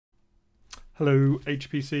Hello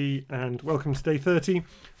HPC and welcome to day 30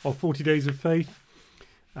 of 40 Days of Faith.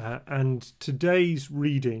 And today's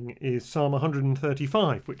reading is Psalm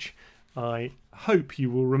 135, which I hope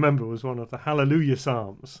you will remember was one of the Hallelujah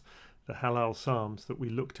Psalms, the Hallel Psalms that we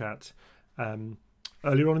looked at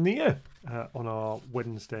earlier on in the year on our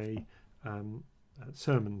Wednesday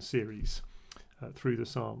sermon series through the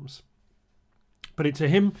Psalms. But it's a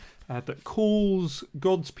hymn that calls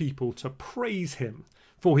God's people to praise him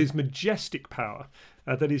for his majestic power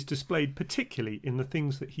that is displayed particularly in the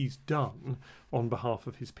things that he's done on behalf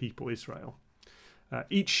of his people Israel.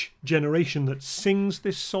 Each generation that sings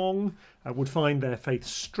this song would find their faith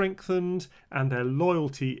strengthened and their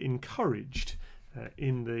loyalty encouraged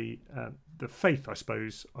in the faith, I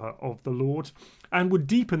suppose, of the Lord, and would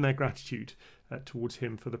deepen their gratitude towards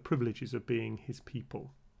him for the privileges of being his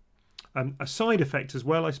people. A side effect as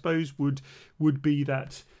well, I suppose, would be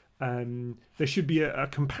that there should be a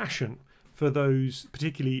compassion for those,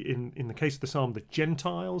 particularly in the case of the psalm, the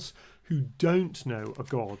Gentiles who don't know a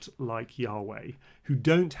God like Yahweh, who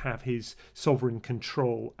don't have his sovereign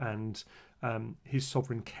control and his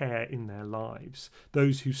sovereign care in their lives,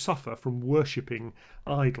 those who suffer from worshipping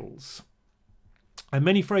idols. And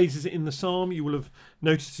many phrases in the psalm, you will have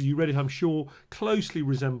noticed as you read it, I'm sure, closely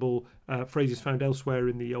resemble phrases found elsewhere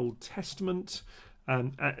in the Old Testament.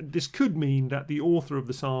 This could mean that the author of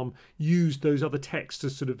the psalm used those other texts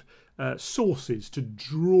as sort of sources to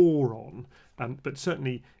draw on, but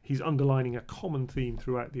certainly he's underlining a common theme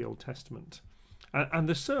throughout the Old Testament. And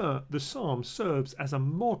the psalm serves as a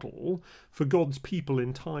model for God's people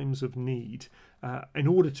in times of need in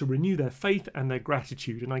order to renew their faith and their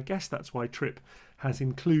gratitude. And I guess that's why Tripp has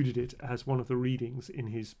included it as one of the readings in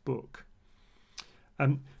his book.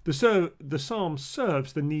 The psalm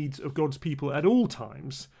serves the needs of God's people at all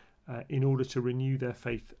times in order to renew their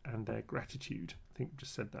faith and their gratitude. I think I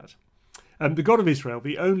just said that. The God of Israel,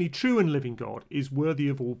 the only true and living God, is worthy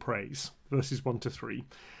of all praise, verses 1 to 3.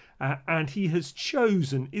 And he has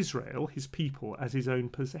chosen Israel, his people, as his own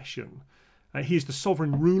possession. He is the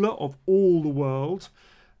sovereign ruler of all the world,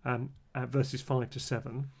 verses 5 to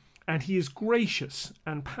 7. And he is gracious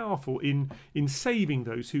and powerful in saving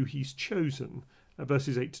those who he's chosen,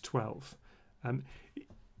 verses 8 to 12.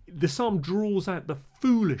 The psalm draws out the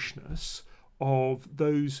foolishness of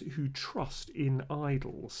those who trust in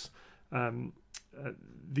idols.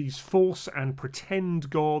 These false and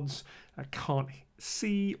pretend gods can't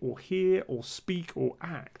see or hear or speak or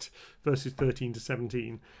act, verses 13 to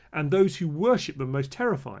 17. And those who worship them most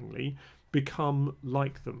terrifyingly become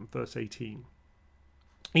like them, verse 18.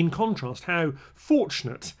 In contrast, how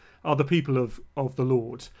fortunate are the people of the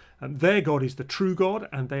Lord. Their God is the true God,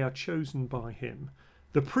 and they are chosen by him.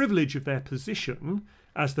 The privilege of their position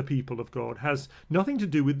as the people of God has nothing to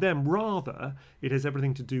do with them. Rather, it has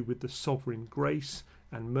everything to do with the sovereign grace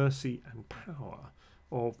and mercy and power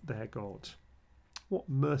of their God. What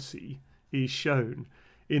mercy is shown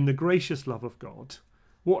in the gracious love of God.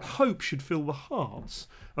 What hope should fill the hearts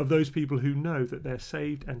of those people who know that they're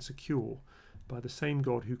saved and secure by the same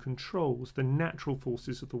God who controls the natural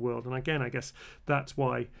forces of the world. And again, I guess that's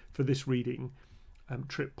why for this reading,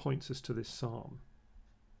 Tripp points us to this psalm.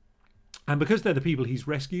 And because they're the people he's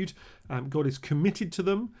rescued, God is committed to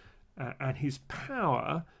them, and his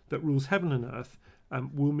power that rules heaven and earth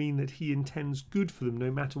will mean that he intends good for them no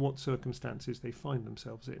matter what circumstances they find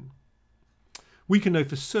themselves in. We can know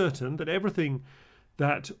for certain that everything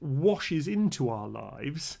that washes into our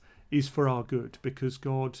lives is for our good, because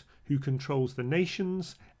God, who controls the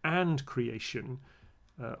nations and creation,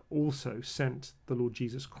 also sent the Lord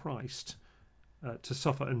Jesus Christ to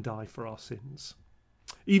suffer and die for our sins.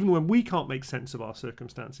 Even when we can't make sense of our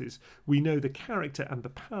circumstances, we know the character and the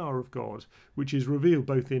power of God, which is revealed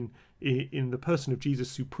both in the person of Jesus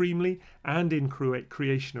supremely and in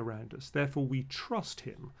creation around us. Therefore, we trust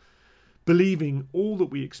him, believing all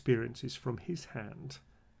that we experience is from his hand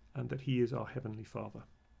and that he is our heavenly Father.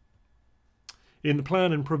 In the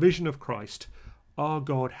plan and provision of Christ, our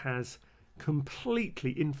God has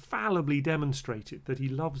completely, infallibly demonstrated that he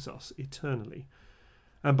loves us eternally.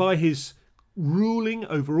 And by his ruling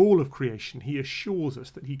over all of creation, he assures us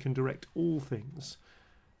that he can direct all things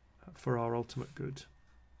for our ultimate good.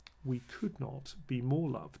 We could not be more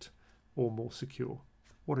loved or more secure.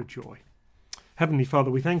 What a joy. Heavenly Father,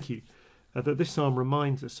 we thank you that this psalm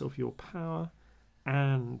reminds us of your power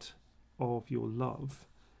and of your love.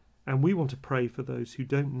 And we want to pray for those who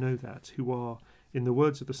don't know that, who are, in the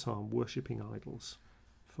words of the psalm, worshipping idols.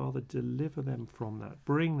 Father, deliver them from that.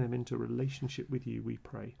 Bring them into relationship with you, we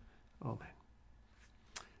pray. Amen.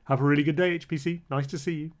 Have a really good day, HPC. Nice to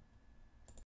see you.